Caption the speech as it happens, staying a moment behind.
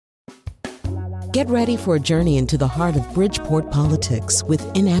Get ready for a journey into the heart of Bridgeport politics with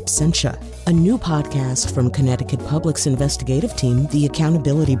In Absentia, a new podcast from Connecticut Public's investigative team, The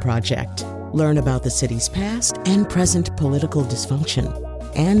Accountability Project. Learn about the city's past and present political dysfunction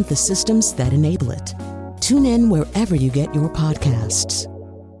and the systems that enable it. Tune in wherever you get your podcasts.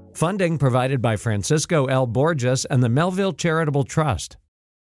 Funding provided by Francisco L. Borges and the Melville Charitable Trust.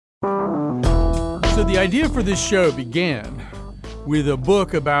 So the idea for this show began with a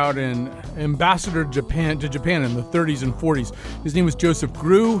book about an ambassador to Japan in the 30s and 40s. His name was Joseph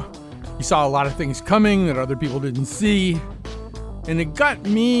Grew. He saw a lot of things coming that other people didn't see. And it got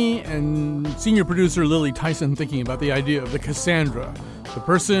me and senior producer Lily Tyson thinking about the idea of the Cassandra, the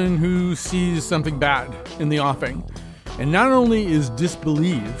person who sees something bad in the offing and not only is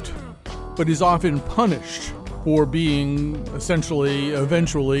disbelieved, but is often punished for being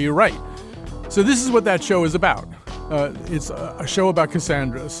eventually right. So this is what that show is about. It's a show about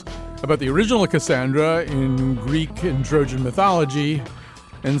Cassandras, about the original Cassandra in Greek and Trojan mythology,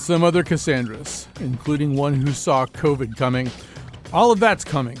 and some other Cassandras, including one who saw COVID coming. All of that's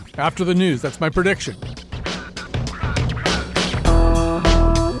coming after the news. That's my prediction.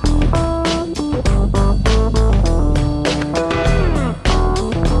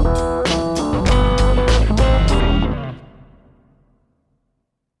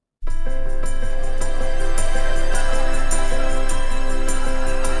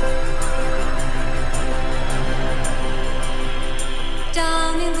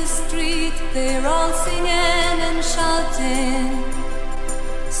 They're all singing and shouting,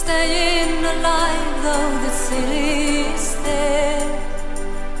 staying alive though the city's there,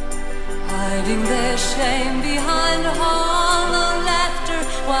 hiding their shame behind a hollow laughter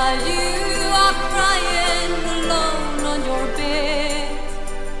while you are crying alone on your bed.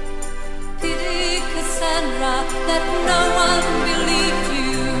 Pity Cassandra that no one believed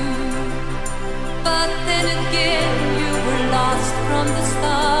you, but then again you were lost from the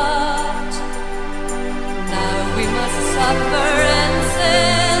start. We must suffer and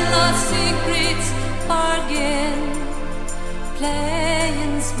sell our secrets, bargain,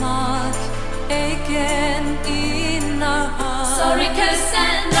 playing smart again in our hearts. Sorry,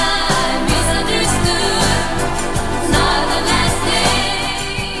 Cassandra, I misunderstood. Now the last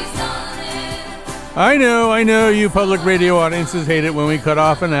days on it. I know you public radio audiences hate it when we cut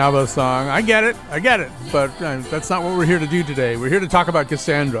off an ABBA song. I get it. But that's not what we're here to do today. We're here to talk about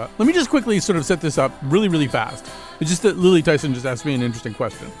Cassandra. Let me just quickly sort of set this up really, really fast. It's just that Lily Tyson just asked me an interesting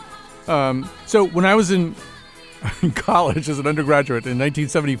question. So when I was in college as an undergraduate in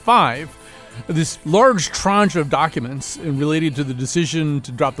 1975, this large tranche of documents related to the decision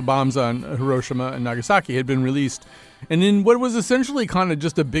to drop the bombs on Hiroshima and Nagasaki had been released. And in what was essentially kind of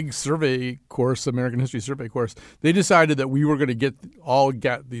just a big survey course, American history survey course, they decided that we were going to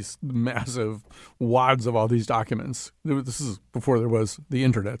get these massive wads of all these documents. This is before there was the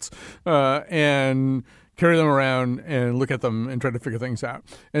internets, and carry them around and look at them and try to figure things out.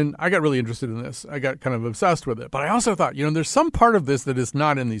 And I got really interested in this. I got kind of obsessed with it. But I also thought, there's some part of this that is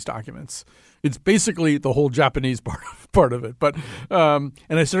not in these documents. It's basically the whole Japanese part of it. But and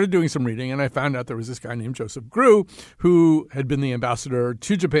I started doing some reading, and I found out there was this guy named Joseph Grew who had been the ambassador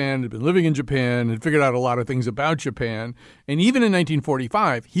to Japan, had been living in Japan, had figured out a lot of things about Japan. And even in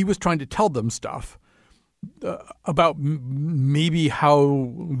 1945, he was trying to tell them stuff about maybe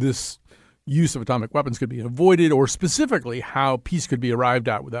how this use of atomic weapons could be avoided, or specifically how peace could be arrived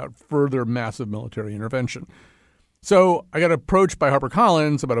at without further massive military intervention. So I got approached by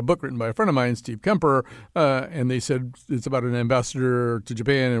HarperCollins about a book written by a friend of mine, Steve Kemper, and they said it's about an ambassador to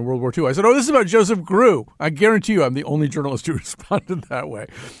Japan in World War II. I said, this is about Joseph Grew. I guarantee you I'm the only journalist who responded that way.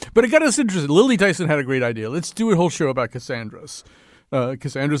 But it got us interested. Lily Tyson had a great idea. Let's do a whole show about Cassandras.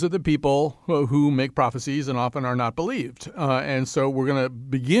 Cassandras are the people who make prophecies and often are not believed. And so we're going to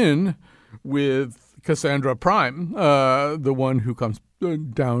begin with Cassandra Prime, the one who comes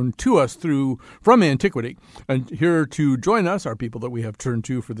down to us from antiquity. And here to join us are people that we have turned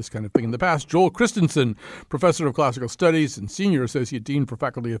to for this kind of thing in the past. Joel Christensen, professor of classical studies and senior associate dean for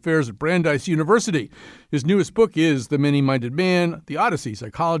faculty affairs at Brandeis University. His newest book is The Many-Minded Man, The Odyssey,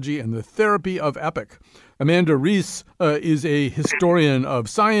 Psychology, and the Therapy of Epic. Amanda Rees is a historian of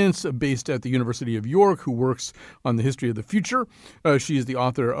science based at the University of York who works on the history of the future. She is the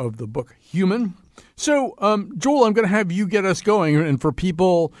author of the book Human. So, Joel, I'm going to have you get us going. And for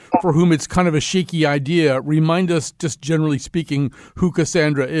people for whom it's kind of a shaky idea, remind us, just generally speaking, who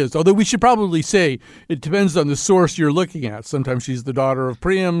Cassandra is. Although we should probably say it depends on the source you're looking at. Sometimes she's the daughter of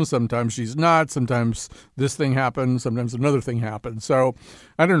Priam. Sometimes she's not. Sometimes this thing happens. Sometimes another thing happens. So,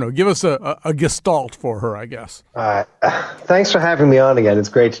 I don't know. Give us a gestalt for her, I guess. Thanks for having me on again. It's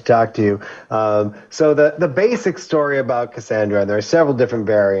great to talk to you. So the basic story about Cassandra, and there are several different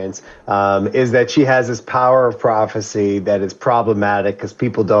variants, is that she has this power of prophecy that is problematic because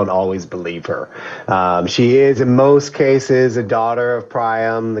people don't always believe her. She is, in most cases, a daughter of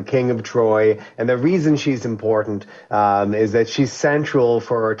Priam, the king of Troy, and the reason she's important is that she's central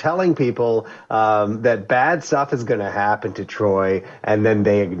for telling people that bad stuff is going to happen to Troy, and then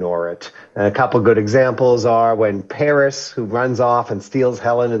they ignore it. And a couple good examples are when Paris, who runs off and steals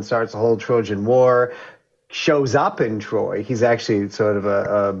Helen and starts the whole Trojan War, shows up in Troy. He's actually sort of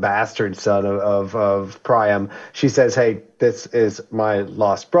a bastard son of Priam. She says, hey, this is my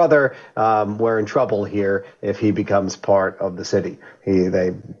lost brother. We're in trouble here if he becomes part of the city.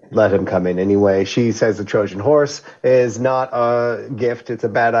 They let him come in anyway. She says the Trojan horse is not a gift. It's a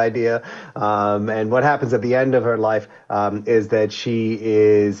bad idea. And what happens at the end of her life is that she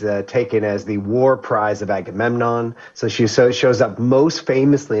is taken as the war prize of Agamemnon. So she shows up most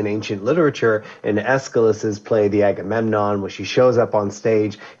famously in ancient literature in Aeschylus's play, The Agamemnon, where she shows up on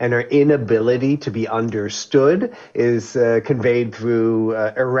stage and her inability to be understood is conveyed through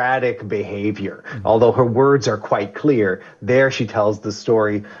erratic behavior. Although her words are quite clear, there she tells the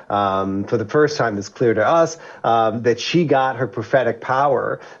story for the first time that's clear to us that she got her prophetic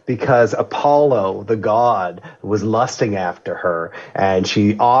power because Apollo, the god, was lusting after her, and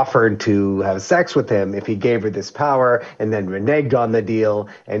she offered to have sex with him if he gave her this power, and then reneged on the deal.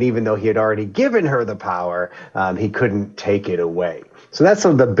 And even though he had already given her the power, he couldn't take it away. So that's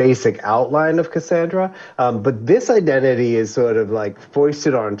sort of the basic outline of Cassandra. But this identity is sort of like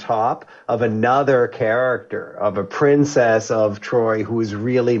foisted on top of another character, of a princess of Troy who is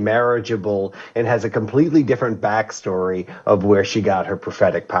really marriageable and has a completely different backstory of where she got her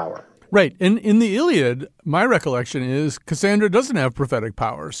prophetic power. Right. And in the Iliad, my recollection is Cassandra doesn't have prophetic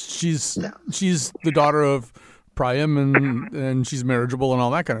powers. She's the daughter of Priam and she's marriageable and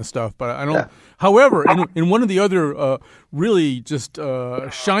all that kind of stuff. But I don't. Yeah. However, in one of the other really just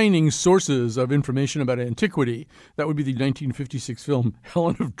shining sources of information about antiquity, that would be the 1956 film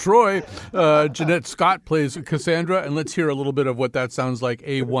Helen of Troy. Jeanette Scott plays Cassandra, and let's hear a little bit of what that sounds like.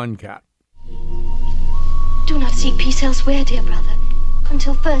 A1, Cat. Do not seek peace elsewhere, dear brother,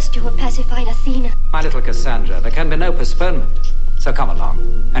 until first you have pacified Athena. My little Cassandra, there can be no postponement. So come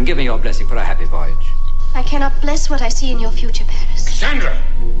along and give me your blessing for a happy voyage. I cannot bless what I see in your future, Paris. Cassandra!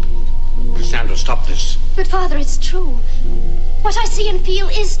 Cassandra, stop this. But, Father, it's true. What I see and feel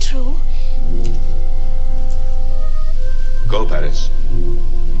is true. Go, Paris.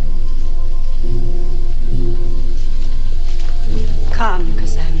 Come,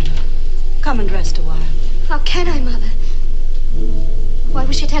 Cassandra. Come and rest a while. How can I, Mother? Oh, I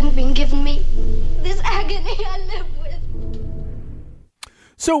wish it hadn't been given me. This agony I live with.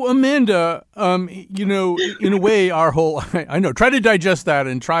 So, Amanda, in a way, our whole, I know, try to digest that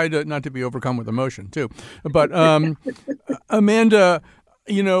and try to not to be overcome with emotion, too. But, Amanda,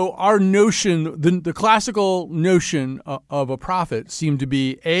 our notion, the classical notion of a prophet seemed to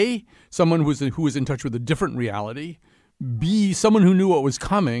be, A, someone who was in touch with a different reality, B, someone who knew what was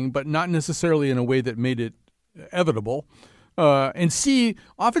coming, but not necessarily in a way that made it evitable. And C,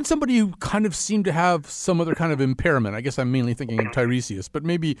 often somebody who kind of seemed to have some other kind of impairment. I guess I'm mainly thinking of Tiresias, but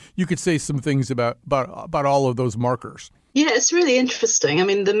maybe you could say some things about all of those markers. Yeah, it's really interesting. I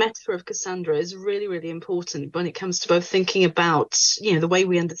mean, the metaphor of Cassandra is really, really important when it comes to both thinking about, the way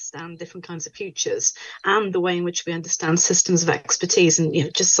we understand different kinds of futures and the way in which we understand systems of expertise and,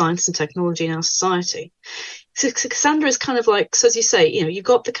 just science and technology in our society. So Cassandra is kind of like, so as you say, you've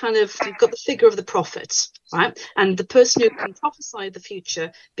got the figure of the prophet, right? And the person who can prophesy the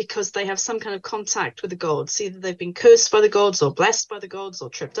future because they have some kind of contact with the gods. Either they've been cursed by the gods or blessed by the gods or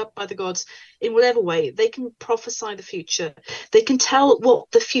tripped up by the gods. In whatever way, they can prophesy the future. They can tell what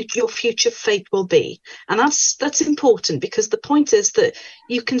your future fate will be. And that's important because the point is that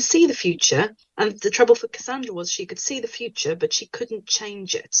you can see the future. And the trouble for Cassandra was she could see the future, but she couldn't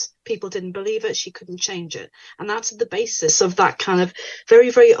change it. People didn't believe it. She couldn't change it. And that's the basis of that kind of very,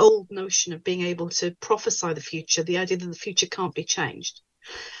 very old notion of being able to prophesy the future, the idea that the future can't be changed.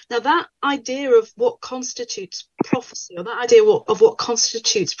 Now, that idea of what constitutes prophecy, or that idea of what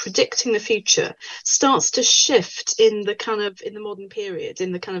constitutes predicting the future, starts to shift in the modern period,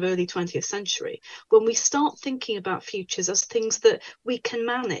 in the kind of early 20th century, when we start thinking about futures as things that we can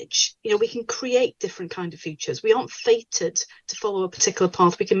manage. We can create different kind of futures. We aren't fated to follow a particular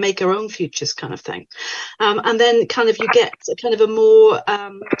path. We can make our own futures, kind of thing. And then kind of you get a more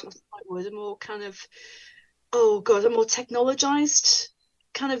technologized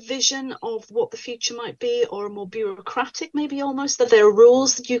kind of vision of what the future might be, or a more bureaucratic, maybe almost, that there are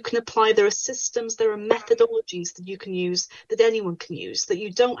rules that you can apply, there are systems, there are methodologies that you can use, that anyone can use, that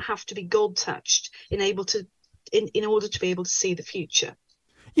you don't have to be gold touched in order to be able to see the future.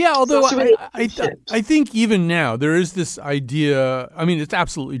 Yeah, although So really I think even now there is this idea. I mean, it's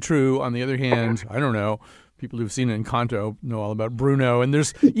absolutely true. On the other hand, I don't know. People who've seen Encanto know all about Bruno, and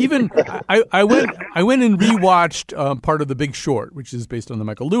there's even I went and rewatched part of The Big Short, which is based on the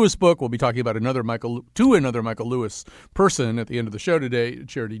Michael Lewis book. We'll be talking about another Michael Lewis person at the end of the show today,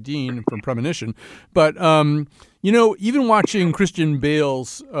 Charity Dean from Premonition. But even watching Christian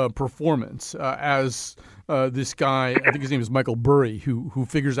Bale's performance as this guy, I think his name is Michael Burry, who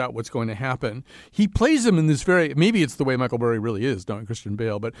figures out what's going to happen. He plays him in this maybe it's the way Michael Burry really is, knowing Christian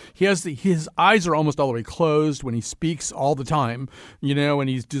Bale, but he has his eyes are almost all the way closed when he speaks all the time, and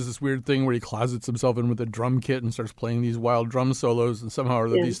he does this weird thing where he closets himself in with a drum kit and starts playing these wild drum solos, and somehow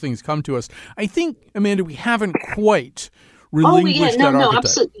these things come to us. I think, Amanda, we haven't quite relinquished that archetype.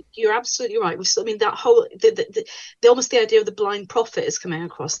 Absolutely. You're absolutely right. That whole, almost the idea of the blind prophet is coming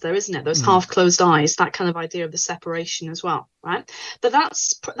across there, isn't it? Those half-closed eyes, that kind of idea of the separation as well, right? But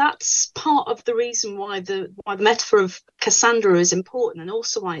that's part of the reason why the metaphor of Cassandra is important, and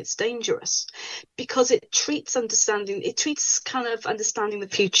also why it's dangerous, because it treats understanding the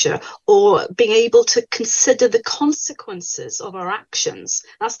future, or being able to consider the consequences of our actions.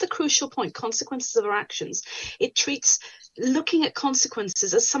 That's the crucial point, consequences of our actions. It treats looking at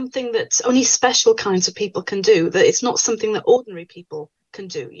consequences as something that only special kinds of people can do, that it's not something that ordinary people can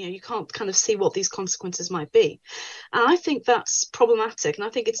do. You can't kind of see what these consequences might be. And I think that's problematic, and I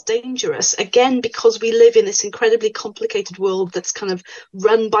think it's dangerous, again, because we live in this incredibly complicated world that's kind of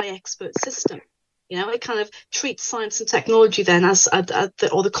run by expert system. It kind of treats science and technology then as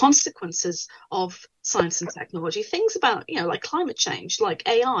the consequences of science and technology, things about, like climate change, like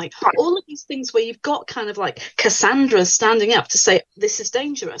AI, all of these things where you've got kind of like Cassandra standing up to say, this is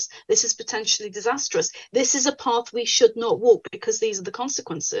dangerous, this is potentially disastrous, this is a path we should not walk because these are the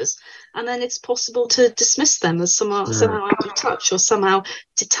consequences. And then it's possible to dismiss them as somehow out of touch, or somehow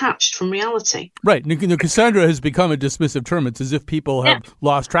detached from reality. Right. Cassandra has become a dismissive term. It's as if people have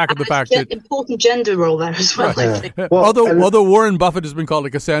lost track of the fact that important gender role there as well. Right. I think. Although Warren Buffett has been called a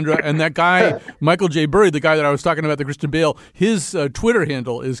Cassandra, and that guy Michael J. Burry, the guy that I was talking about, the Christian Bale, his Twitter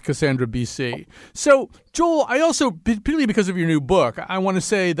handle is Cassandra BC. So, Joel, I also, particularly because of your new book, I want to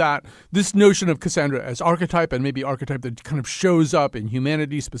say that this notion of Cassandra as archetype, and maybe archetype that kind of shows up in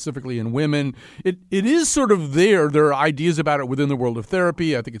humanity, specifically in women, it is sort of there. There are ideas about it within the world of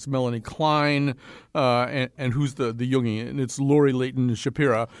therapy. I think it's Melanie Klein and who's the Jungian, and it's Lori Leighton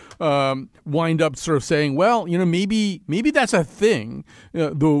Shapira, wind up sort of saying, well, maybe that's a thing.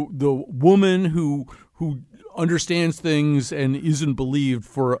 The woman who understands things and isn't believed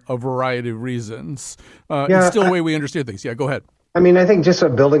for a variety of reasons. It's still a way we understand things. Yeah, go ahead. I mean, I think just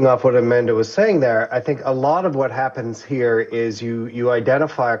sort of building off what Amanda was saying there, I think a lot of what happens here is you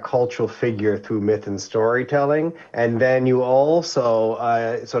identify a cultural figure through myth and storytelling, and then you also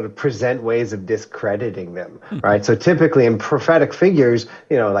sort of present ways of discrediting them, right? So typically in prophetic figures,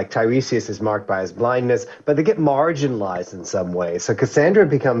 like Tiresias is marked by his blindness, but they get marginalized in some way. So Cassandra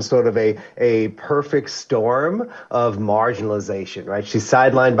becomes sort of a perfect storm of marginalization, right? She's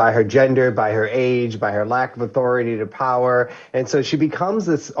sidelined by her gender, by her age, by her lack of authority to power. And so she becomes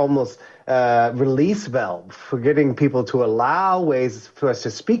this almost release valve for getting people to allow ways for us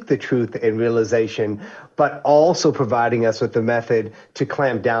to speak the truth in realization, but also providing us with the method to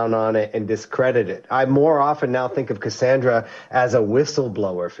clamp down on it and discredit it. I more often now think of Cassandra as a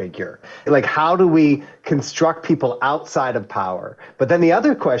whistleblower figure. Like, how do we construct people outside of power? But then the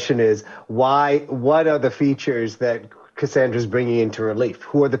other question is, what are the features that Cassandra's bringing into relief?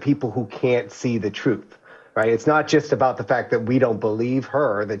 Who are the people who can't see the truth? right? It's not just about the fact that we don't believe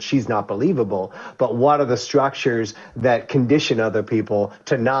her, that she's not believable, but what are the structures that condition other people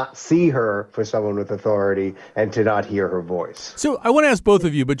to not see her for someone with authority and to not hear her voice? So I want to ask both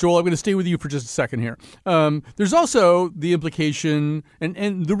of you, but Joel, I'm going to stay with you for just a second here. There's also the implication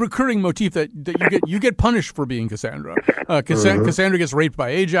and the recurring motif that you get punished for being Cassandra. Cassandra gets raped by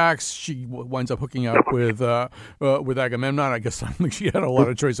Ajax. She winds up hooking up with Agamemnon. I guess I don't think she had a lot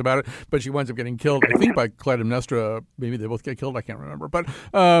of choice about it, but she winds up getting killed, I think, by Clytemnestra. Maybe they both get killed. I can't remember. But,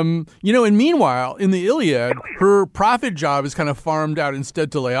 and meanwhile, in the Iliad, her prophet job is kind of farmed out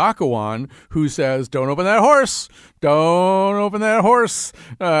instead to Laocoon, who says, don't open that horse. Don't open that horse.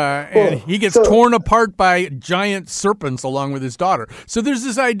 And he gets torn apart by giant serpents along with his daughter. So there's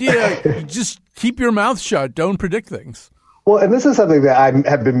this idea, just keep your mouth shut. Don't predict things. Well, and this is something that I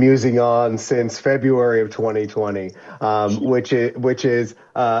have been musing on since February of 2020, which is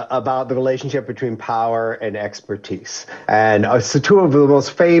about the relationship between power and expertise. And so two of the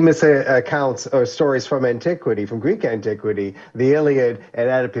most famous accounts or stories from antiquity, from Greek antiquity, the Iliad and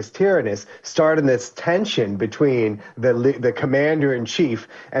Oedipus Tyrannus, start in this tension between the commander-in-chief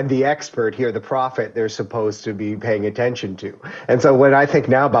and the expert here, the prophet they're supposed to be paying attention to. And so when I think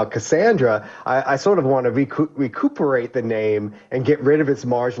now about Cassandra, I sort of want to recuperate the name and get rid of its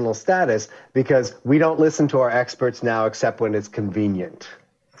marginal status, because we don't listen to our experts now except when it's convenient.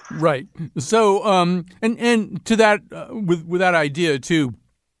 Right. So, and to that, with that idea too,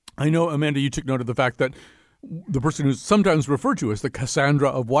 I know, Amanda, you took note of the fact that the person who's sometimes referred to as the Cassandra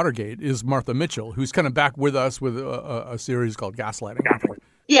of Watergate is Martha Mitchell, who's kind of back with us with a series called Gaslighting, I think.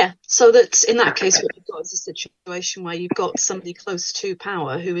 Yeah, so that's in that case what you've got is a situation where you've got somebody close to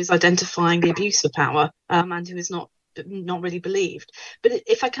power who is identifying the abuse of power, and who is not really believed. But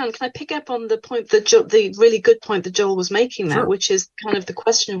if I can I pick up on the point that the really good point that Joel was making there, sure, which is kind of the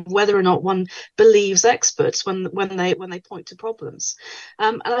question of whether or not one believes experts when they point to problems.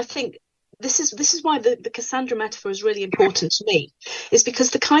 And I think this is why the Cassandra metaphor is really important to me, is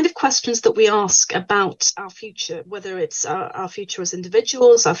because the kind of questions that we ask about our future, whether it's our future as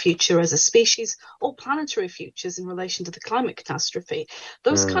individuals, our future as a species, or planetary futures in relation to the climate catastrophe,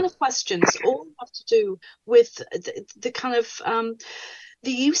 those kind of questions all have to do with the kind of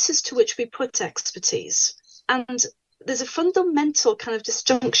the uses to which we put expertise. And there's a fundamental kind of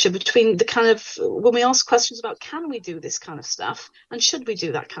disjuncture between the kind of, when we ask questions about can we do this kind of stuff and should we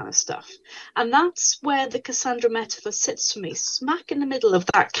do that kind of stuff. And that's where the Cassandra metaphor sits for me, smack in the middle of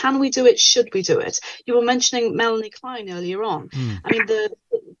that. Can we do it? Should we do it? You were mentioning Melanie Klein earlier on. I mean,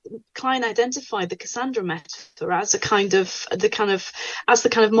 Klein identified the Cassandra metaphor as the kind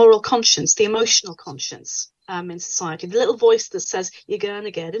of moral conscience, the emotional conscience. In society, the little voice that says you're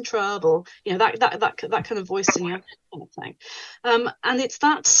gonna get in trouble, that kind of voice in your head, kind of thing, and it's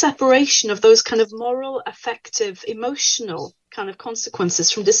that separation of those kind of moral, affective, emotional kind of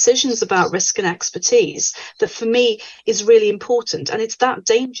consequences from decisions about risk and expertise that for me is really important. And it's that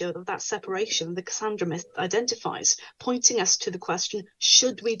danger of that separation the Cassandra myth identifies, pointing us to the question,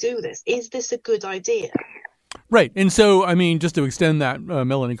 should we do this? Is this a good idea? Right. And so, I mean, just to extend that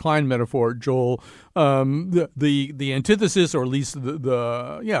Melanie Klein metaphor, Joel, the antithesis, or at least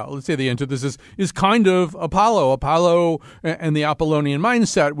let's say the antithesis is kind of Apollo and the Apollonian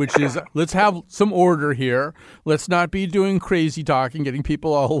mindset, which is let's have some order here. Let's not be doing crazy talking, getting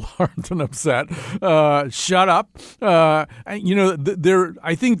people all alarmed and upset. Shut up.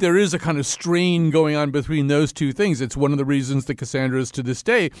 I think there is a kind of strain going on between those two things. It's one of the reasons that Cassandras to this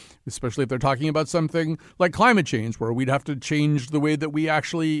day, especially if they're talking about something like climate change, where we'd have to change the way that we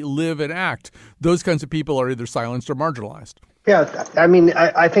actually live and act. Those kinds of people are either silenced or marginalized. Yeah, I mean,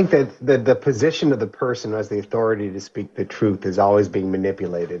 I think that the position of the person who has the authority to speak the truth is always being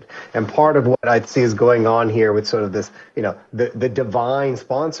manipulated. And part of what I see is going on here with sort of this, the divine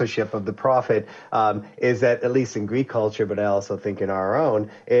sponsorship of the prophet is that, at least in Greek culture, but I also think in our own,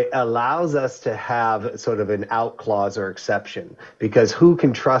 it allows us to have sort of an out clause or exception. Because who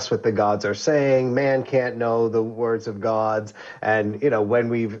can trust what the gods are saying? Man can't know the words of gods. And, when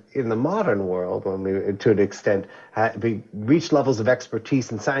we've, in the modern world, when we, to an extent, reach levels of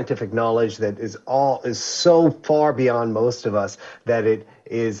expertise and scientific knowledge that is so far beyond most of us that it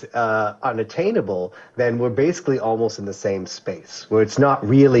is unattainable, then we're basically almost in the same space, where it's not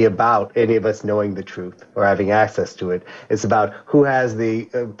really about any of us knowing the truth or having access to it. It's about who has the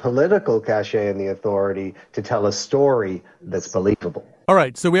political cachet and the authority to tell a story that's believable. All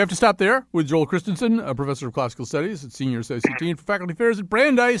right, so we have to stop there with Joel Christensen, a professor of classical studies at Senior Associate Dean for Faculty Affairs at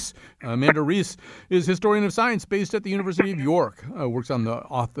Brandeis. Amanda Reese is historian of science based at the University of York, works on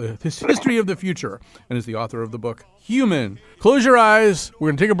the history of the future, and is the author of the book Human. Close your eyes. We're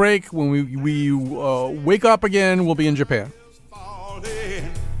going to take a break. When we wake up again, we'll be in Japan. I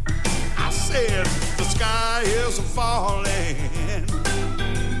said the sky is falling.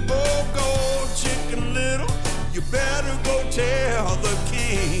 Oh, gold chicken little, you better go tell the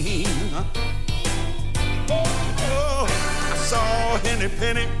king. Oh, I saw Henny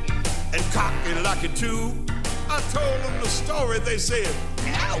Penny and Cocky Lucky too. I told them the story, they said,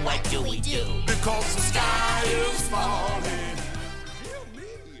 now what do we do? Because the sky is falling.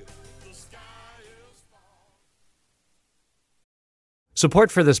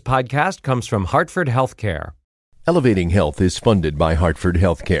 Support for this podcast comes from Hartford Healthcare. Elevating Health is funded by Hartford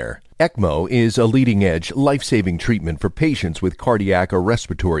Healthcare. ECMO is a leading-edge, life-saving treatment for patients with cardiac or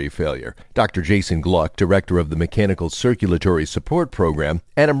respiratory failure. Dr. Jason Gluck, director of the Mechanical Circulatory Support Program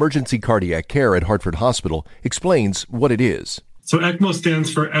and Emergency Cardiac Care at Hartford Hospital, explains what it is. So ECMO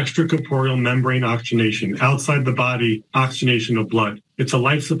stands for extracorporeal membrane oxygenation, outside the body oxygenation of blood. It's a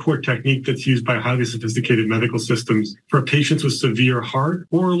life support technique that's used by highly sophisticated medical systems for patients with severe heart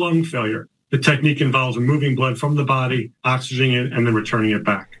or lung failure. The technique involves removing blood from the body, oxygenating it, and then returning it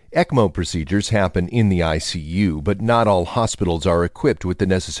back. ECMO procedures happen in the ICU, but not all hospitals are equipped with the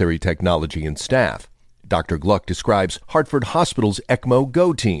necessary technology and staff. Dr. Gluck describes Hartford Hospital's ECMO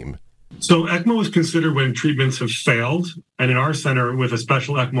Go team. So ECMO is considered when treatments have failed, and in our center with a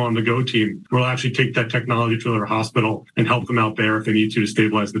special ECMO on the Go team, we'll actually take that technology to their hospital and help them out there if they need to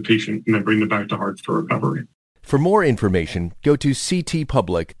stabilize the patient and then bring them back to Hartford for recovery. For more information, go to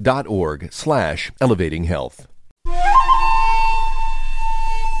ctpublic.org/elevatinghealth.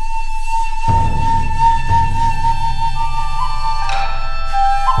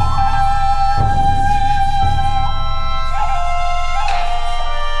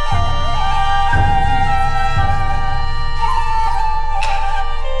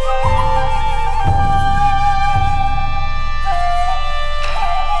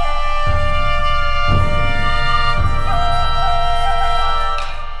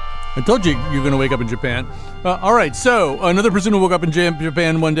 I told you you're going to wake up in Japan. All right, so another person who woke up in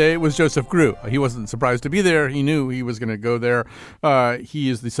Japan one day was Joseph Grew. He wasn't surprised to be there. He knew he was going to go there. He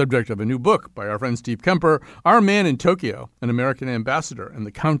is the subject of a new book by our friend Steve Kemper, Our Man in Tokyo, an American Ambassador and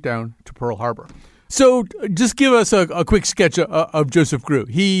the Countdown to Pearl Harbor. So just give us a quick sketch of Joseph Grew.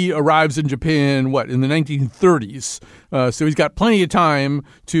 He arrives in Japan, in the 1930s. So he's got plenty of time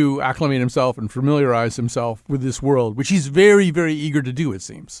to acclimate himself and familiarize himself with this world, which he's very, very eager to do, it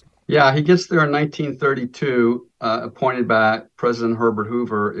seems. Yeah, he gets there in 1932, appointed by President Herbert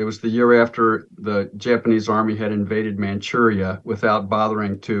Hoover. It was the year after the Japanese army had invaded Manchuria without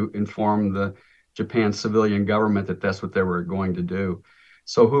bothering to inform the Japan civilian government that that's what they were going to do.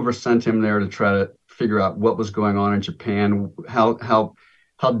 So Hoover sent him there to try to figure out what was going on in Japan, how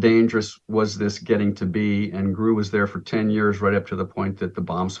dangerous was this getting to be, and Grew was there for 10 years right up to the point that the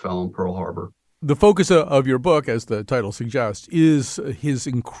bombs fell on Pearl Harbor. The focus of your book, as the title suggests, is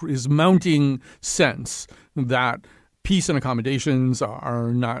his mounting sense that peace and accommodations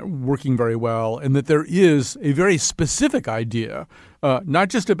are not working very well, and that there is a very specific idea, not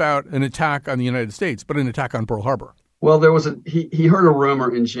just about an attack on the United States, but an attack on Pearl Harbor. Well, he heard a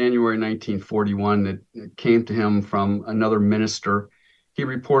rumor in January 1941 that came to him from another minister. He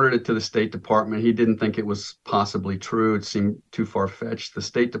reported it to the State Department. He didn't think it was possibly true. It seemed too far-fetched. The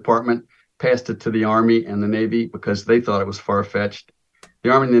State Department passed it to the Army and the Navy because they thought it was far-fetched.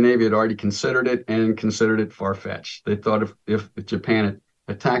 The Army and the Navy had already considered it and considered it far-fetched. They thought if Japan had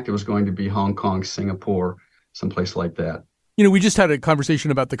attacked, it was going to be Hong Kong, Singapore, someplace like that. You know, we just had a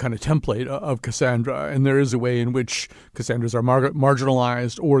conversation about the kind of template of Cassandra, and there is a way in which Cassandras are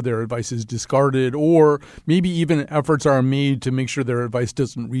marginalized, or their advice is discarded, or maybe even efforts are made to make sure their advice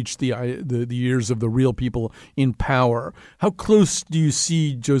doesn't reach the ears of the real people in power. How close do you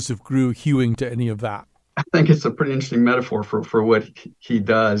see Joseph Grew hewing to any of that? I think it's a pretty interesting metaphor for what he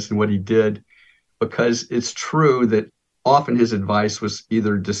does and what he did, because it's true that often his advice was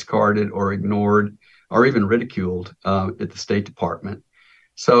either discarded or ignored or even ridiculed at the State Department.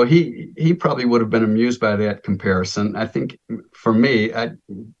 So he probably would have been amused by that comparison. I think for me,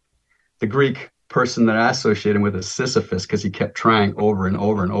 the Greek person that I associate him with is Sisyphus, because he kept trying over and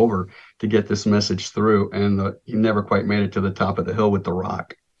over and over to get this message through, and he never quite made it to the top of the hill with the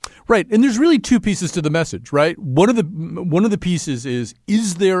rock. Right, and there's really two pieces to the message, right? One of the pieces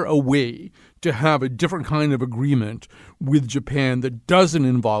is there a way to have a different kind of agreement with Japan that doesn't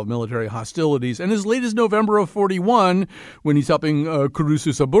involve military hostilities? And as late as November of 41, when he's helping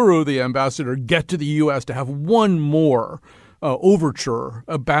Kurusu Saburo, the ambassador, get to the U.S. to have one more overture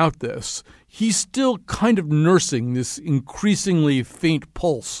about this, he's still kind of nursing this increasingly faint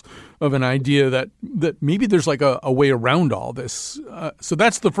pulse of an idea that maybe there's like a way around all this. So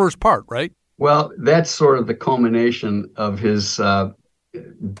that's the first part, right? Well, that's sort of the culmination of his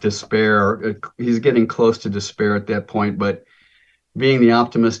despair. He's getting close to despair at that point, but being the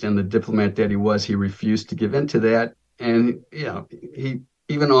optimist and the diplomat that he was, he refused to give in to that. And, he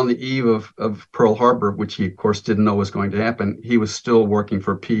even on the eve of Pearl Harbor, which he, of course, didn't know was going to happen, he was still working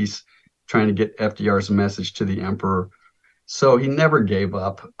for peace, trying to get FDR's message to the emperor. So he never gave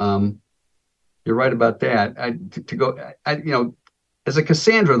up. You're right about that. As a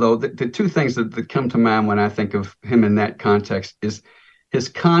Cassandra, though, the two things that come to mind when I think of him in that context is his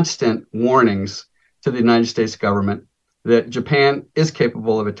constant warnings to the United States government that Japan is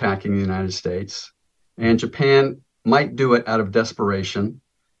capable of attacking the United States, and Japan might do it out of desperation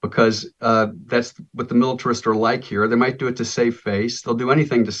because that's what the militarists are like here. They might do it to save face. They'll do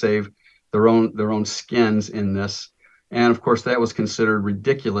anything to save their own skins in this. And of course, that was considered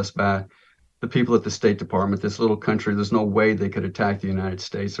ridiculous by the people at the State Department. This little country, there's no way they could attack the United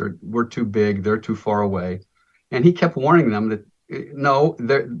States, or we're too big, they're too far away. And he kept warning them that, no,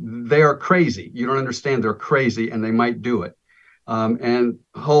 they are crazy. You don't understand, they're crazy, and they might do it. And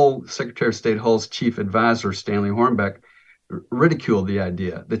Secretary of State Hull's chief advisor, Stanley Hornbeck, ridiculed the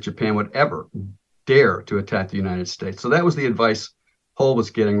idea that Japan would ever dare to attack the United States. So that was the advice Hull was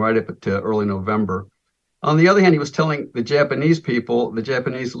getting right up to early November. On the other hand, he was telling the Japanese people, the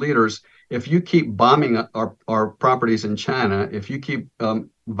Japanese leaders, if you keep bombing our properties in China, if you keep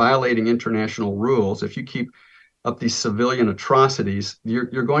violating international rules, if you keep up these civilian atrocities,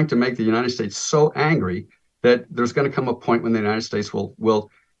 you're going to make the United States so angry that there's going to come a point when the United States will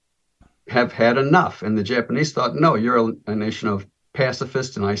have had enough. And the Japanese thought, no, you're a nation of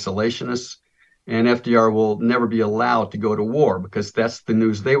pacifists and isolationists, and FDR will never be allowed to go to war, because that's the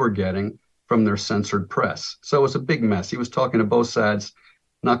news they were getting from their censored press. So it was a big mess. He was talking to both sides,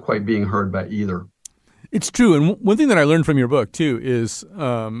 not quite being heard by either. It's true. And one thing that I learned from your book, too, is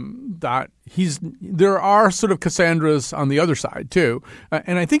that there are sort of Cassandras on the other side, too.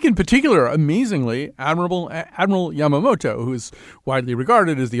 And I think in particular, amazingly, Admiral Yamamoto, who is widely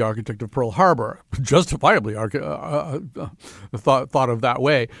regarded as the architect of Pearl Harbor, justifiably thought of that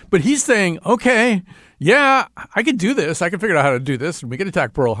way. But he's saying, okay, yeah, I could do this. I can figure out how to do this, and we can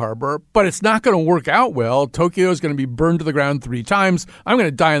attack Pearl Harbor, but it's not going to work out well. Tokyo is going to be burned to the ground 3 times. I'm going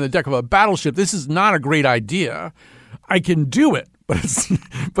to die on the deck of a battleship. This is not a great idea. I can do it,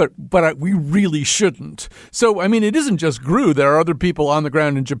 but we really shouldn't. So, I mean, it isn't just GRU. There are other people on the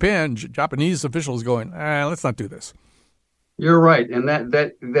ground in Japan, Japanese officials going, let's not do this. You're right. And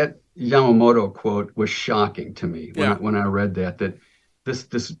that Yamamoto quote was shocking to me when I read that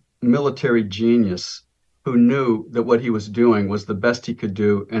this military genius who knew that what he was doing was the best he could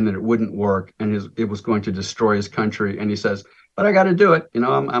do and that it wouldn't work and it was going to destroy his country. And he says, but I got to do it.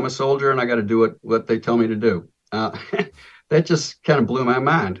 I'm a soldier and I got to do what they tell me to do. That just kind of blew my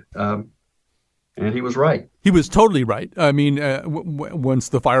mind. And he was right. He was totally right. I mean, once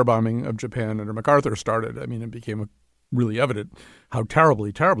the firebombing of Japan under MacArthur started, I mean, it became really evident how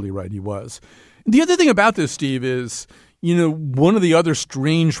terribly, terribly right he was. The other thing about this, Steve, is, one of the other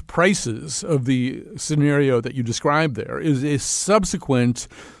strange prices of the scenario that you described there is a subsequent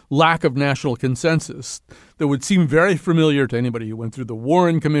lack of national consensus that would seem very familiar to anybody who went through the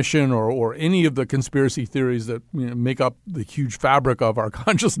Warren Commission or any of the conspiracy theories that make up the huge fabric of our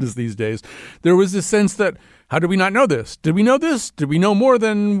consciousness these days. There was this sense that, how did we not know this? Did we know this? Did we know more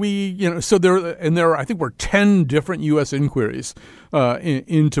than we, So there I think were 10 different U.S. inquiries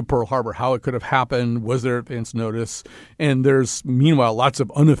into Pearl Harbor, how it could have happened, was there advance notice? And there's, meanwhile, lots of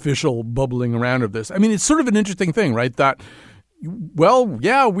unofficial bubbling around of this. I mean, it's sort of an interesting thing, right? That, well,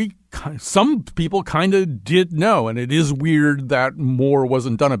 yeah, some people kind of did know, and it is weird that more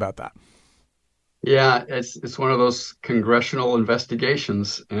wasn't done about that. Yeah, it's one of those congressional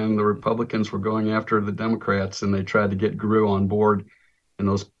investigations, and the Republicans were going after the Democrats, and they tried to get GRU on board in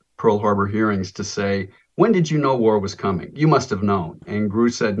those Pearl Harbor hearings to say, when did you know war was coming? You must have known. And GRU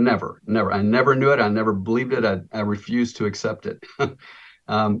said, never. I never knew it. I never believed it. I refused to accept it.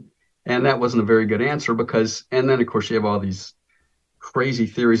 And that wasn't a very good answer and then, of course, you have all these crazy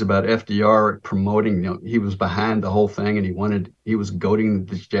theories about FDR promoting, he was behind the whole thing and he was goading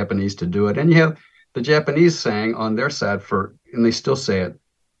the Japanese to do it. And you have the Japanese saying on their side and they still say it,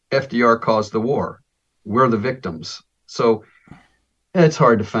 FDR caused the war. We're the victims. So it's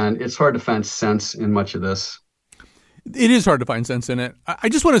hard to find sense in much of this. It is hard to find sense in it. I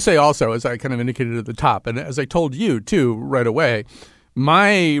just want to say also, as I kind of indicated at the top, and as I told you too right away,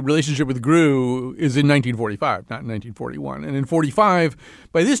 my relationship with Grew is in 1945, not in 1941. And in 45,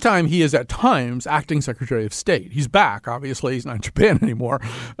 by this time, he is at times acting Secretary of State. He's back, obviously. He's not in Japan anymore.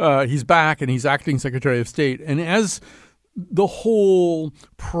 He's back and he's acting Secretary of State. And as the whole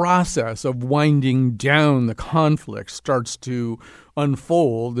process of winding down the conflict starts to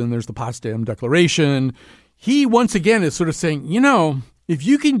unfold, and there's the Potsdam Declaration, he once again is sort of saying, if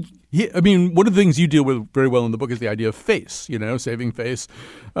you can, one of the things you deal with very well in the book is the idea of face, saving face.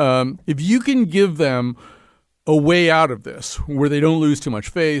 If you can give them a way out of this where they don't lose too much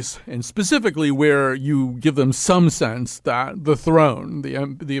face, and specifically where you give them some sense that the throne,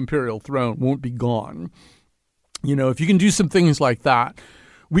 the imperial throne, won't be gone. If you can do some things like that,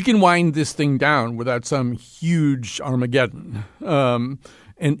 we can wind this thing down without some huge Armageddon.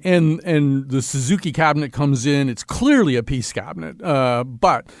 And the Suzuki cabinet comes in. It's clearly a peace cabinet,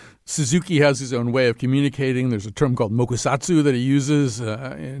 but Suzuki has his own way of communicating. There's a term called mokusatsu that he uses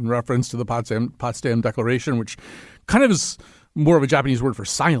in reference to the Potsdam Declaration, which kind of is more of a Japanese word for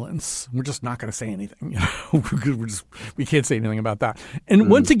silence. We're just not going to say anything. We can't say anything about that. And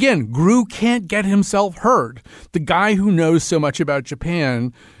once again, Grew can't get himself heard. The guy who knows so much about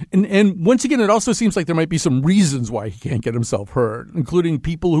Japan. And once again, it also seems like there might be some reasons why he can't get himself heard, including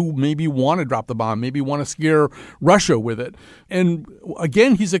people who maybe want to drop the bomb, maybe want to scare Russia with it. And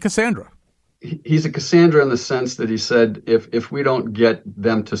again, he's a Cassandra. He's a Cassandra in the sense that he said, if we don't get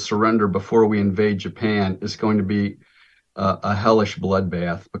them to surrender before we invade Japan, it's going to be a hellish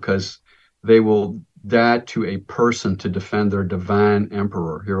bloodbath, because they will die to a person to defend their divine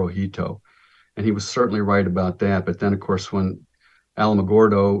emperor, Hirohito. And he was certainly right about that. But then, of course, when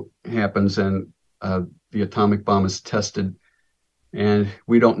Alamogordo happens and the atomic bomb is tested and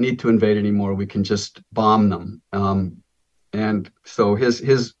we don't need to invade anymore, we can just bomb them. And so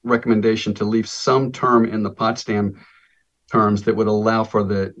his recommendation to leave some term in the Potsdam terms that would allow for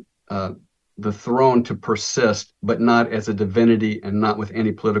the throne to persist, but not as a divinity and not with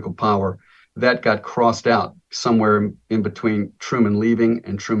any political power, that got crossed out somewhere in between Truman leaving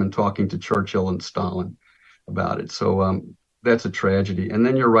and Truman talking to Churchill and Stalin about it. So that's a tragedy. And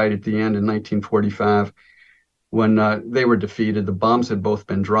then you're right, at the end in 1945, when they were defeated, the bombs had both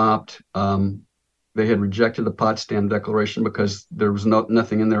been dropped. They had rejected the Potsdam Declaration because there was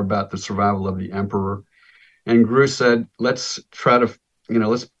nothing in there about the survival of the emperor. And Grew said, let's try to,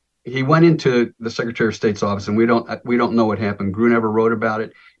 he went into the Secretary of State's office, and we don't know what happened. Grew never wrote about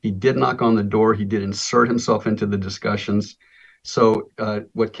it. He did knock on the door. He did insert himself into the discussions. So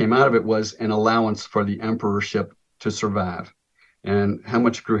what came out of it was an allowance for the emperorship to survive. And how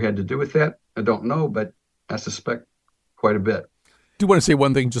much Grew had to do with that, I don't know, but I suspect quite a bit. I do want to say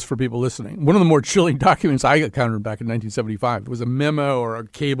one thing just for people listening. One of the more chilling documents I encountered back in 1975 was a memo or a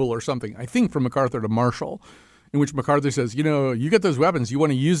cable or something, I think from MacArthur to Marshall, in which MacArthur says, you get those weapons, you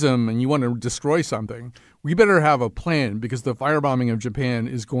want to use them and you want to destroy something. We better have a plan, because the firebombing of Japan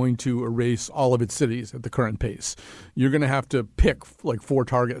is going to erase all of its cities at the current pace. You're going to have to pick like 4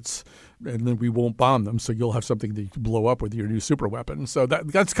 targets, and then we won't bomb them, so you'll have something to blow up with your new super weapon. So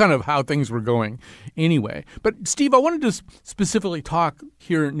that's kind of how things were going anyway. But Steve, I wanted to specifically talk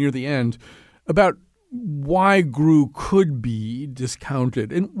here near the end about why Grew could be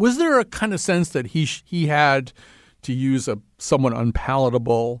discounted. And was there a kind of sense that he had, to use a somewhat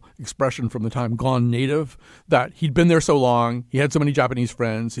unpalatable expression from the time, gone native, that he'd been there so long, he had so many Japanese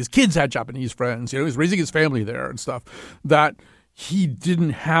friends, his kids had Japanese friends, he was raising his family there and stuff, that he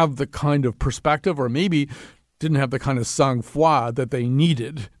didn't have the kind of perspective, or maybe didn't have the kind of sang-froid that they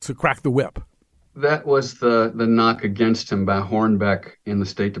needed to crack the whip? That was the knock against him by Hornbeck in the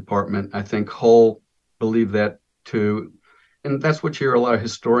State Department. I think Hull believe that too, and that's what you hear a lot of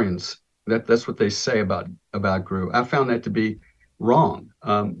historians. That's what they say about Grew. I found that to be wrong.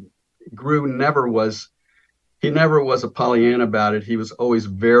 Grew never was a Pollyanna about it. He was always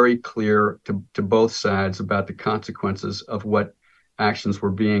very clear to both sides about the consequences of what actions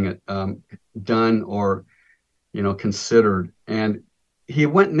were being done or considered. And he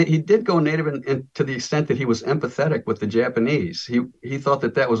did go native and to the extent that he was empathetic with the Japanese. He thought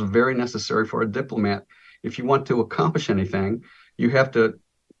that was very necessary for a diplomat. If you want to accomplish anything,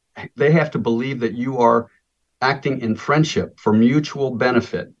 they have to believe that you are acting in friendship for mutual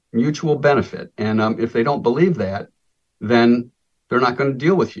benefit. And if they don't believe that, then they're not going to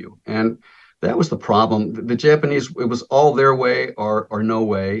deal with you. And that was the problem. The Japanese, it was all their way or no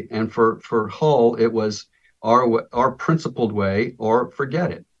way. And for Hull, it was our principled way or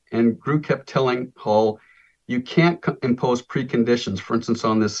forget it. And Gru kept telling Hull, you can't impose preconditions. For instance,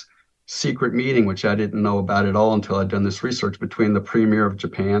 on this secret meeting, which I didn't know about at all until I'd done this research, between the premier of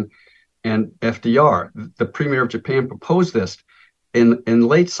Japan and FDR. The premier of Japan proposed this in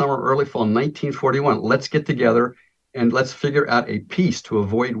late summer, early fall 1941. Let's get together and let's figure out a peace to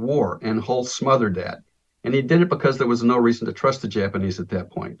avoid war. And Hull smothered that. And he did it because there was no reason to trust the Japanese at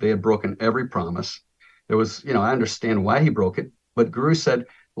that point. They had broken every promise. There was, I understand why he broke it, but Gru said,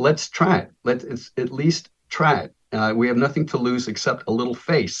 let's try it. Let's at least try it. We have nothing to lose except a little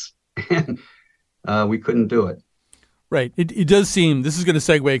face. And we couldn't do it. Right. It does seem, this is going to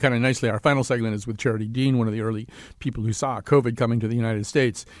segue kind of nicely. Our final segment is with Charity Dean, one of the early people who saw COVID coming to the United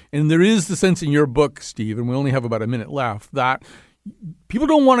States. And there is the sense in your book, Steve, and we only have about a minute left, that people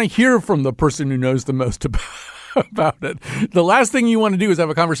don't want to hear from the person who knows the most about it. The last thing you want to do is have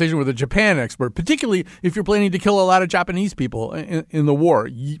a conversation with a Japan expert, particularly if you're planning to kill a lot of Japanese people in the war.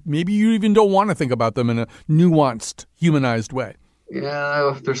 Maybe you even don't want to think about them in a nuanced, humanized way.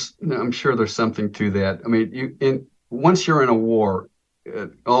 Yeah, I'm sure there's something to that. I mean, once you're in a war,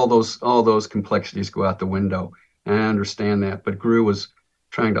 all those complexities go out the window. And I understand that. But Gru was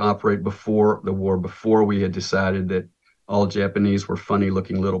trying to operate before the war, before we had decided that all Japanese were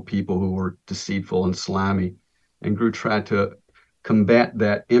funny-looking little people who were deceitful and slimy. And Gru tried to combat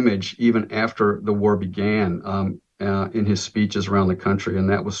that image even after the war began in his speeches around the country. And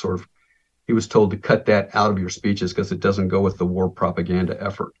that was he was told to cut that out of your speeches because it doesn't go with the war propaganda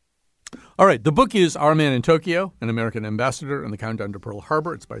effort. All right. The book is Our Man in Tokyo, An American Ambassador and the Countdown to Pearl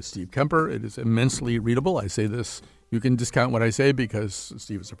Harbor. It's by Steve Kemper. It is immensely readable. I say this, you can discount what I say because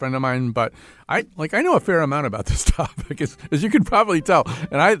Steve is a friend of mine, but I know a fair amount about this topic, as you can probably tell.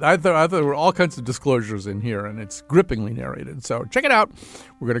 And I thought there were all kinds of disclosures in here, and it's grippingly narrated. So check it out.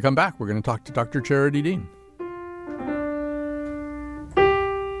 We're going to come back. We're going to talk to Dr. Charity Dean.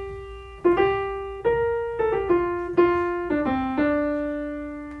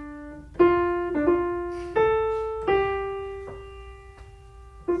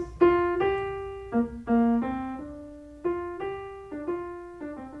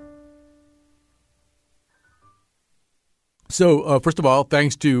 So, first of all,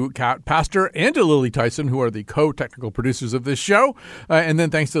 thanks to Kat Pastor and to Lily Tyson, who are the co-technical producers of this show. And then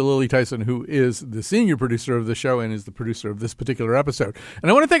thanks to Lily Tyson, who is the senior producer of the show and is the producer of this particular episode.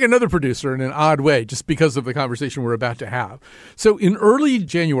 And I want to thank another producer in an odd way, just because of the conversation we're about to have. So in early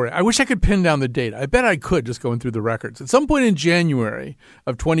January, I wish I could pin down the date. I bet I could, just going through the records. At some point in January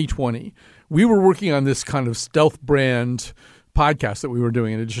of 2020, we were working on this kind of stealth brand podcast that we were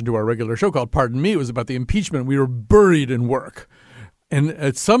doing in addition to our regular show called Pardon Me. It was about the impeachment. We were buried in work. And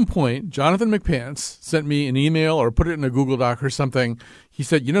at some point, Jonathan McPants sent me an email or put it in a Google Doc or something. He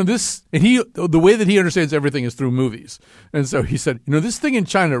said, this, and the way that he understands everything is through movies. And so he said, this thing in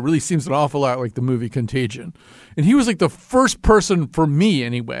China really seems an awful lot like the movie Contagion. And he was like the first person, for me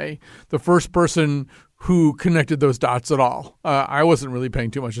anyway, the first person who connected those dots at all. I wasn't really paying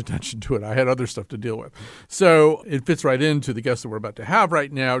too much attention to it. I had other stuff to deal with. So it fits right into the guest that we're about to have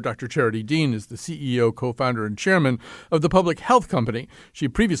right now. Dr. Charity Dean is the CEO, co-founder, and chairman of the Public Health Company. She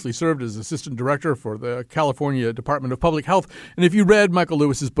previously served as assistant director for the California Department of Public Health. And if you read Michael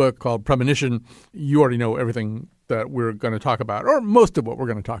Lewis's book called Premonition, you already know everything that we're going to talk about, or most of what we're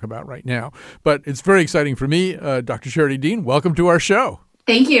going to talk about right now. But it's very exciting for me. Dr. Charity Dean, welcome to our show.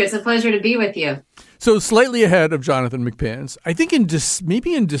 Thank you. It's a pleasure to be with you. So slightly ahead of Jonathan McPants, I think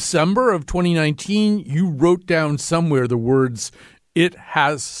maybe in December of 2019, you wrote down somewhere the words, "It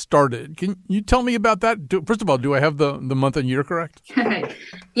has started." Can you tell me about that? First of all, do I have the month and year correct?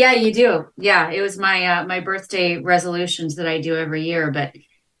 Yeah, you do. Yeah, it was my birthday resolutions that I do every year. But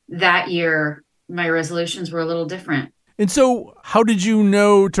that year, my resolutions were a little different. And so how did you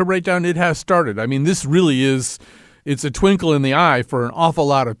know to write down "It has started"? I mean, this really is... It's a twinkle in the eye for an awful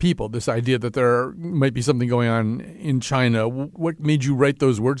lot of people, this idea that there might be something going on in China. What made you write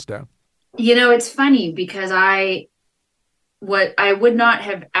those words down? It's funny because I would not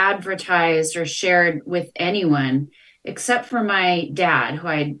have advertised or shared with anyone except for my dad, who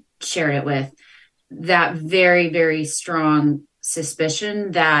I shared it with, that very, very strong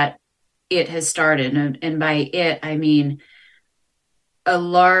suspicion that it has started. And by it, I mean a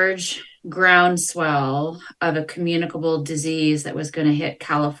large groundswell of a communicable disease that was going to hit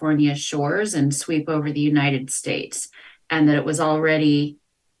California shores and sweep over the United States, and that it was already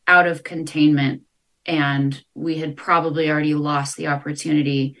out of containment, and we had probably already lost the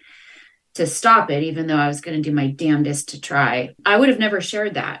opportunity to stop it, even though I was going to do my damnedest to try. I would have never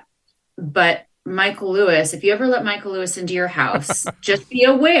shared that. But Michael Lewis, if you ever let Michael Lewis into your house, just be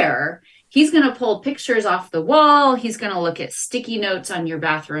aware He's going to pull pictures off the wall. He's going to look at sticky notes on your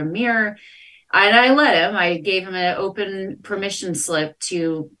bathroom mirror. And I let him. I gave him an open permission slip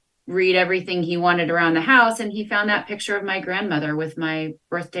to read everything he wanted around the house. And he found that picture of my grandmother with my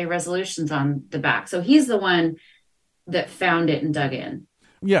birthday resolutions on the back. So he's the one that found it and dug in.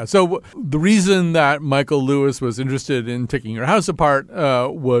 Yeah. So the reason that Michael Lewis was interested in taking your house apart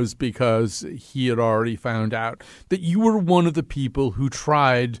was because he had already found out that you were one of the people who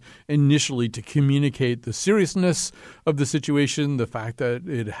tried initially to communicate the seriousness of the situation, the fact that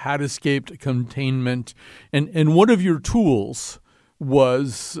it had escaped containment. And one of your tools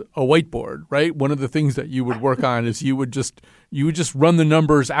was a whiteboard, right? One of the things that you would work on is you would just run the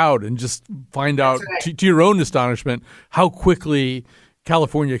numbers out and just find out, right, to your own astonishment, how quickly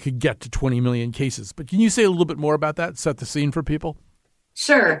California could get to 20 million cases. But can you say a little bit more about that, set the scene for people?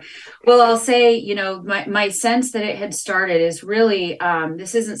 Sure. Well, I'll say, my sense that it had started is really,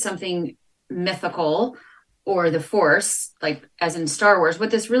 this isn't something mythical or the Force, like as in Star Wars. What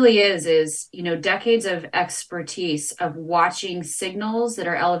this really is, decades of expertise of watching signals that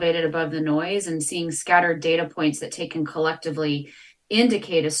are elevated above the noise and seeing scattered data points that taken collectively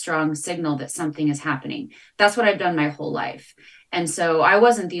indicate a strong signal that something is happening. That's what I've done my whole life. And so I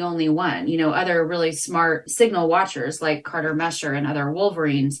wasn't the only one. Other really smart signal watchers like Carter Mesher and other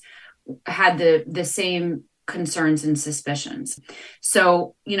Wolverines had the same concerns and suspicions.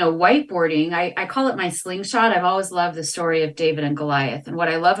 So, whiteboarding, I call it my slingshot. I've always loved the story of David and Goliath. And what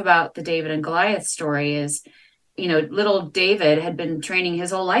I love about the David and Goliath story is, little David had been training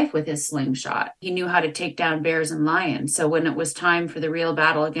his whole life with his slingshot. He knew how to take down bears and lions. So when it was time for the real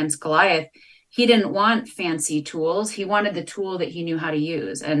battle against Goliath, he didn't want fancy tools. He wanted the tool that he knew how to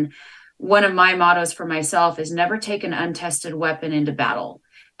use. And one of my mottos for myself is never take an untested weapon into battle.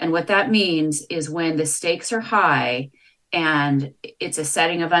 And what that means is when the stakes are high and it's a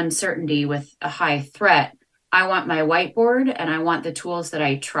setting of uncertainty with a high threat, I want my whiteboard and I want the tools that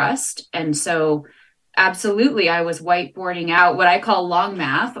I trust. And so absolutely, I was whiteboarding out what I call long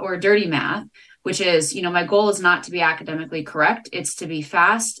math or dirty math, which is, my goal is not to be academically correct. It's to be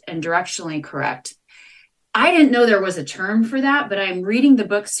fast and directionally correct. I didn't know there was a term for that, but I'm reading the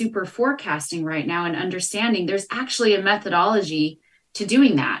book Super Forecasting right now and understanding there's actually a methodology to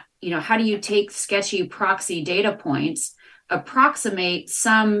doing that. How do you take sketchy proxy data points, approximate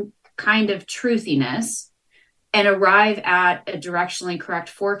some kind of truthiness, and arrive at a directionally correct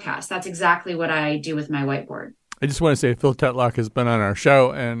forecast? That's exactly what I do with my whiteboard. I just want to say Phil Tetlock has been on our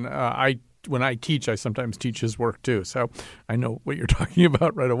show, and when I teach, I sometimes teach his work too. So I know what you're talking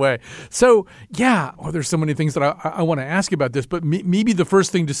about right away. So yeah, there's so many things that I want to ask you about this, but maybe the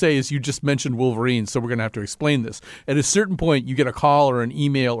first thing to say is you just mentioned Wolverines, so we're going to have to explain this. At a certain point, you get a call or an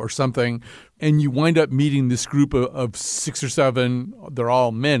email or something, and you wind up meeting this group of 6 or 7. They're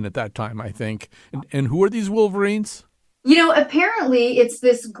all men at that time, I think. And who are these Wolverines? Apparently it's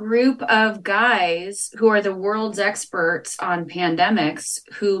this group of guys who are the world's experts on pandemics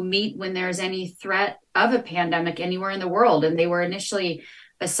who meet when there's any threat of a pandemic anywhere in the world. And they were initially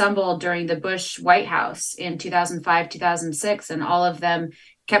assembled during the Bush White House in 2005, 2006, and all of them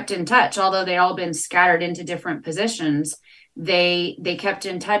kept in touch. Although they'd all been scattered into different positions, they kept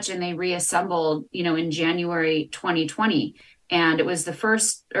in touch and they reassembled, in January 2020. And it was the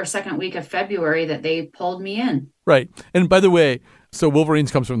first or second week of February that they pulled me in. Right. And by the way, so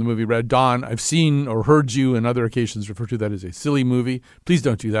Wolverines comes from the movie Red Dawn. I've seen or heard you on other occasions refer to that as a silly movie. Please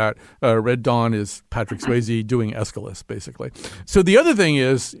don't do that. Red Dawn is Patrick Swayze doing Aeschylus, basically. So the other thing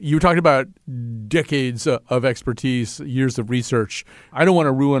is, you talked about decades of expertise, years of research. I don't want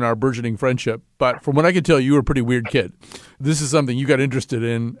to ruin our burgeoning friendship, but from what I can tell, you were a pretty weird kid. This is something you got interested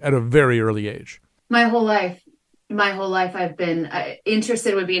in at a very early age. My whole life I've been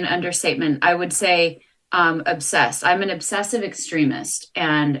interested would be an understatement. I would say obsessed. I'm an obsessive extremist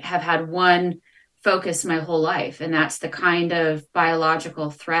and have had one focus my whole life. And that's the kind of biological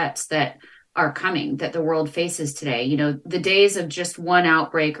threats that are coming, that the world faces today. The days of just one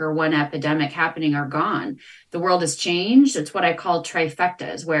outbreak or one epidemic happening are gone. The world has changed. It's what I call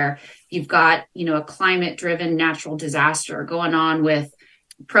trifectas, where you've got, a climate-driven natural disaster going on with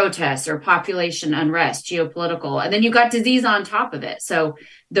protests or population unrest, geopolitical, and then you've got disease on top of it. So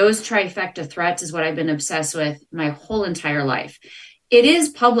those trifecta threats is what I've been obsessed with my whole entire life. It is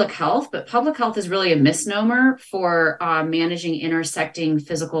public health, but public health is really a misnomer for managing intersecting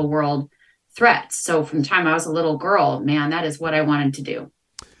physical world threats. So from the time I was a little girl, man, that is what I wanted to do.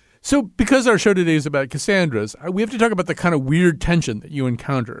 So because our show today is about Cassandra's, we have to talk about the kind of weird tension that you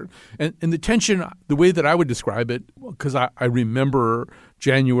encountered. And the tension, the way that I would describe it, because I remember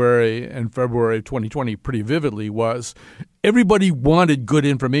January and February of 2020 pretty vividly was everybody wanted good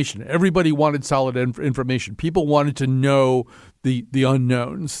information. Everybody wanted solid information. People wanted to know the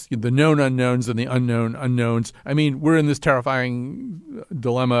unknowns, the known unknowns and the unknown unknowns. I mean, we're in this terrifying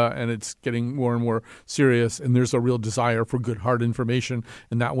dilemma, and it's getting more and more serious, and there's a real desire for good, hard information,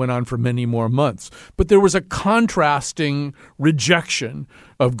 and that went on for many more months. But there was a contrasting rejection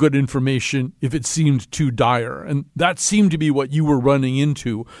of good information if it seemed too dire, and that seemed to be what you were running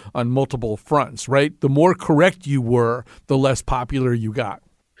into on multiple fronts, right? The more correct you were, the less popular you got.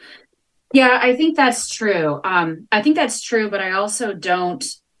 Yeah, I think that's true. But I also don't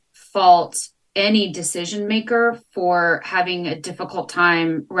fault any decision maker for having a difficult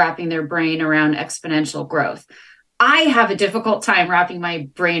time wrapping their brain around exponential growth. I have a difficult time wrapping my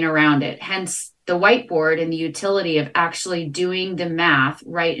brain around it, hence the whiteboard and the utility of actually doing the math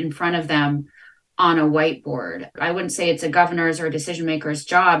right in front of them on a whiteboard. I wouldn't say it's a governor's or a decision maker's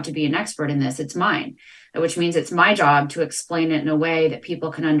job to be an expert in this. It's mine, which means it's my job to explain it in a way that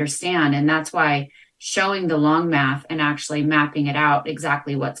people can understand. And that's why showing the long math and actually mapping it out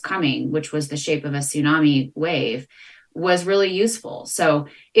exactly what's coming, which was the shape of a tsunami wave, was really useful. So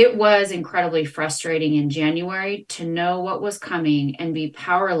it was incredibly frustrating in January to know what was coming and be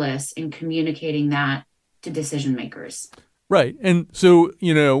powerless in communicating that to decision makers. Right. And so,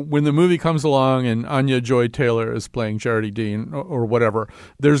 when the movie comes along and Anya Joy Taylor is playing Charity Dean or whatever,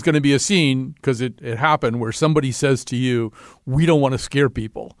 there's going to be a scene, because it happened, where somebody says to you, we don't want to scare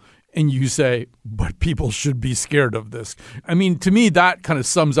people. And you say, but people should be scared of this. I mean, to me, that kind of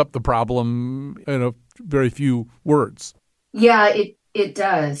sums up the problem in a very few words. Yeah, it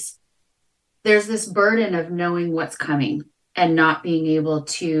does. There's this burden of knowing what's coming and not being able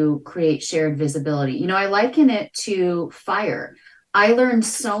to create shared visibility. I liken it to fire. I learned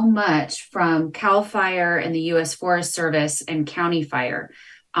so much from CAL FIRE and the U.S. Forest Service and County Fire,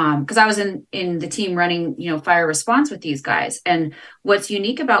 because I was in the team running, fire response with these guys. And what's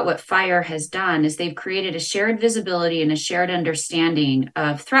unique about what fire has done is they've created a shared visibility and a shared understanding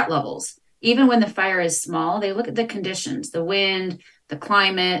of threat levels. Even when the fire is small, they look at the conditions, the wind, the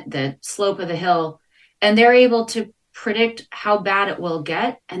climate, the slope of the hill, and they're able to predict how bad it will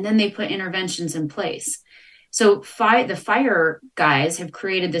get, and then they put interventions in place. So the fire guys have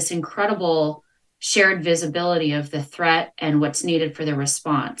created this incredible shared visibility of the threat and what's needed for the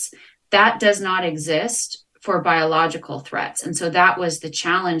response. That does not exist for biological threats. And so that was the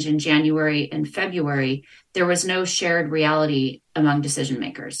challenge in January and February. There was no shared reality among decision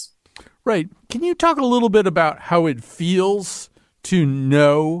makers. Right. Can you talk a little bit about how it feels to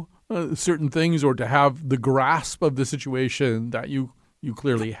know certain things, or to have the grasp of the situation that you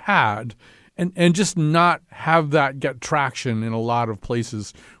clearly had, and just not have that get traction in a lot of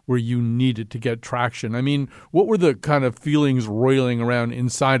places where you needed to get traction? I mean, what were the kind of feelings roiling around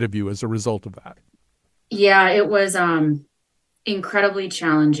inside of you as a result of that? Yeah, it was incredibly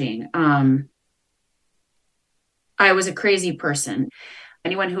challenging. I was a crazy person.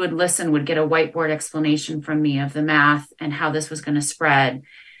 Anyone who would listen would get a whiteboard explanation from me of the math and how this was going to spread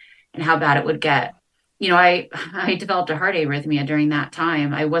and how bad it would get. I developed a heart arrhythmia during that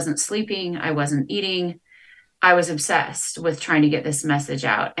time. I wasn't sleeping. I wasn't eating. I was obsessed with trying to get this message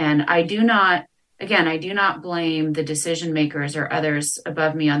out. And I do not blame the decision makers or others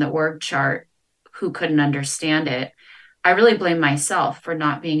above me on the org chart who couldn't understand it. I really blame myself for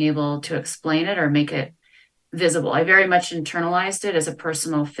not being able to explain it or make it visible. I very much internalized it as a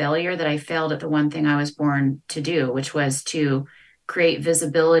personal failure, that I failed at the one thing I was born to do, which was to create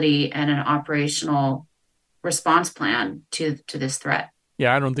visibility and an operational response plan to this threat.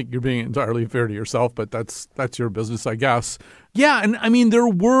 Yeah, I don't think you're being entirely fair to yourself, but that's your business, I guess. Yeah, and I mean, there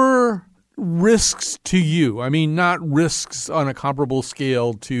were risks to you. I mean, not risks on a comparable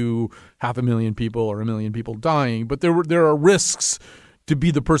scale to 500,000 people or 1 million people dying, but there are risks to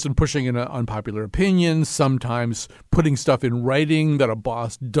be the person pushing an unpopular opinion, sometimes putting stuff in writing that a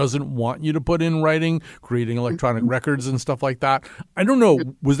boss doesn't want you to put in writing, creating electronic records and stuff like that. I don't know.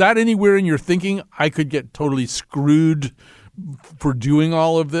 Was that anywhere in your thinking? I could get totally screwed for doing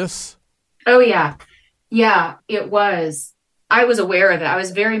all of this? Oh, yeah. Yeah, it was. I was aware of it. I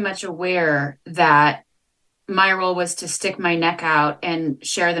was very much aware that my role was to stick my neck out and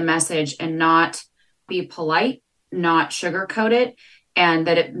share the message and not be polite, not sugarcoat it, and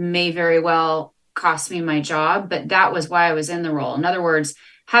that it may very well cost me my job. But that was why I was in the role. In other words,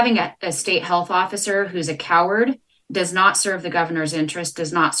 having a state health officer who's a coward does not serve the governor's interest,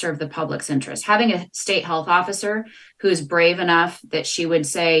 does not serve the public's interest. Having a state health officer who's brave enough that she would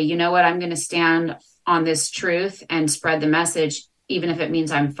say, you know what, I'm going to stand on this truth and spread the message, even if it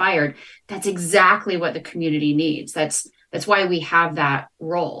means I'm fired. That's exactly what the community needs. That's That's why we have that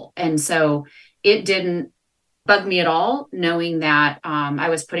role. And so it didn't bug me at all, knowing that I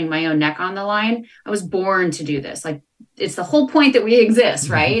was putting my own neck on the line. I was born to do this. Like, it's the whole point that we exist,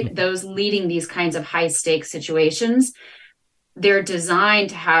 right? Those leading these kinds of high stakes situations, they're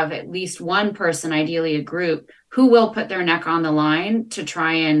designed to have at least one person, ideally a group, who will put their neck on the line to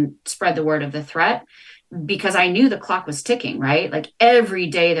try and spread the word of the threat. Because I knew the clock was ticking, right? Like, every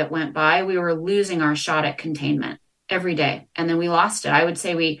day that went by, we were losing our shot at containment every day. And then we lost it. I would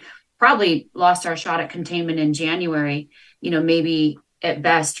say we probably lost our shot at containment in January, maybe at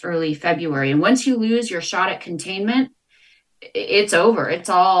best early February. And once you lose your shot at containment, it's over. It's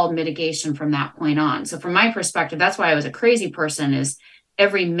all mitigation from that point on. So from my perspective, that's why I was a crazy person, is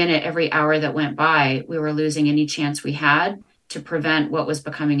every minute, every hour that went by, we were losing any chance we had to prevent what was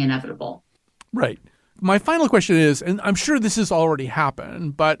becoming inevitable. Right. My final question is, and I'm sure this has already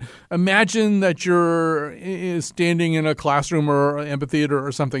happened, but imagine that you're standing in a classroom or amphitheater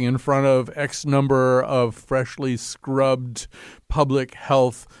or something in front of X number of freshly scrubbed public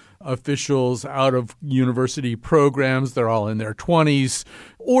health officials out of university programs. They're all in their 20s,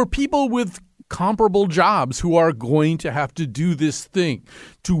 or people with comparable jobs who are going to have to do this thing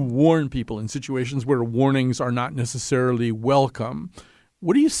to warn people in situations where warnings are not necessarily welcome.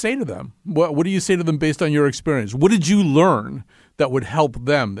 What do you say to them? What do you say to them based on your experience? What did you learn that would help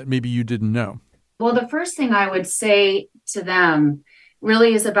them that maybe you didn't know? Well, the first thing I would say to them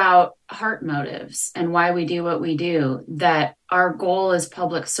really is about heart motives and why we do what we do, that our goal as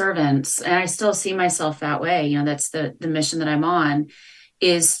public servants, and I still see myself that way, that's the mission that I'm on,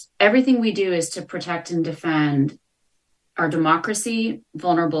 is everything we do is to protect and defend our democracy,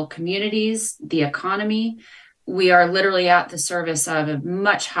 vulnerable communities, the economy. We are literally at the service of a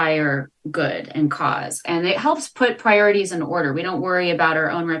much higher good and cause. And it helps put priorities in order. We don't worry about our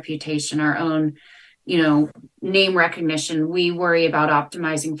own reputation, our own, name recognition. We worry about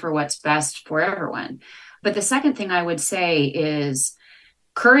optimizing for what's best for everyone. But the second thing I would say is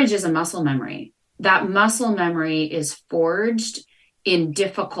courage is a muscle memory. That muscle memory is forged in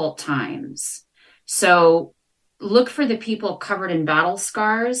difficult times. So look for the people covered in battle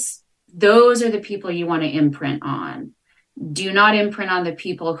scars. Those are the people you want to imprint on. Do not imprint on the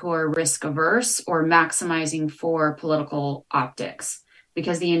people who are risk averse or maximizing for political optics,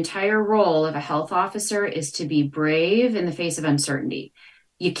 because the entire role of a health officer is to be brave in the face of uncertainty.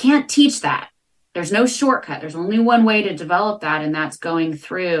 You can't teach that. There's no shortcut. There's only one way to develop that, and that's going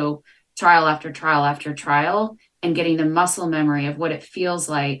through trial after trial after trial and getting the muscle memory of what it feels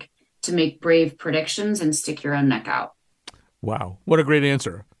like to make brave predictions and stick your own neck out. Wow. What a great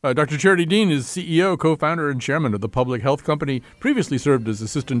answer. Dr. Charity Dean is CEO, co-founder, and chairman of the Public Health Company, previously served as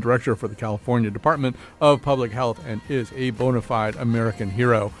assistant director for the California Department of Public Health, and is a bona fide American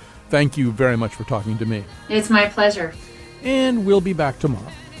hero. Thank you very much for talking to me. It's my pleasure. And we'll be back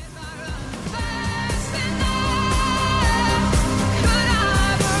tomorrow.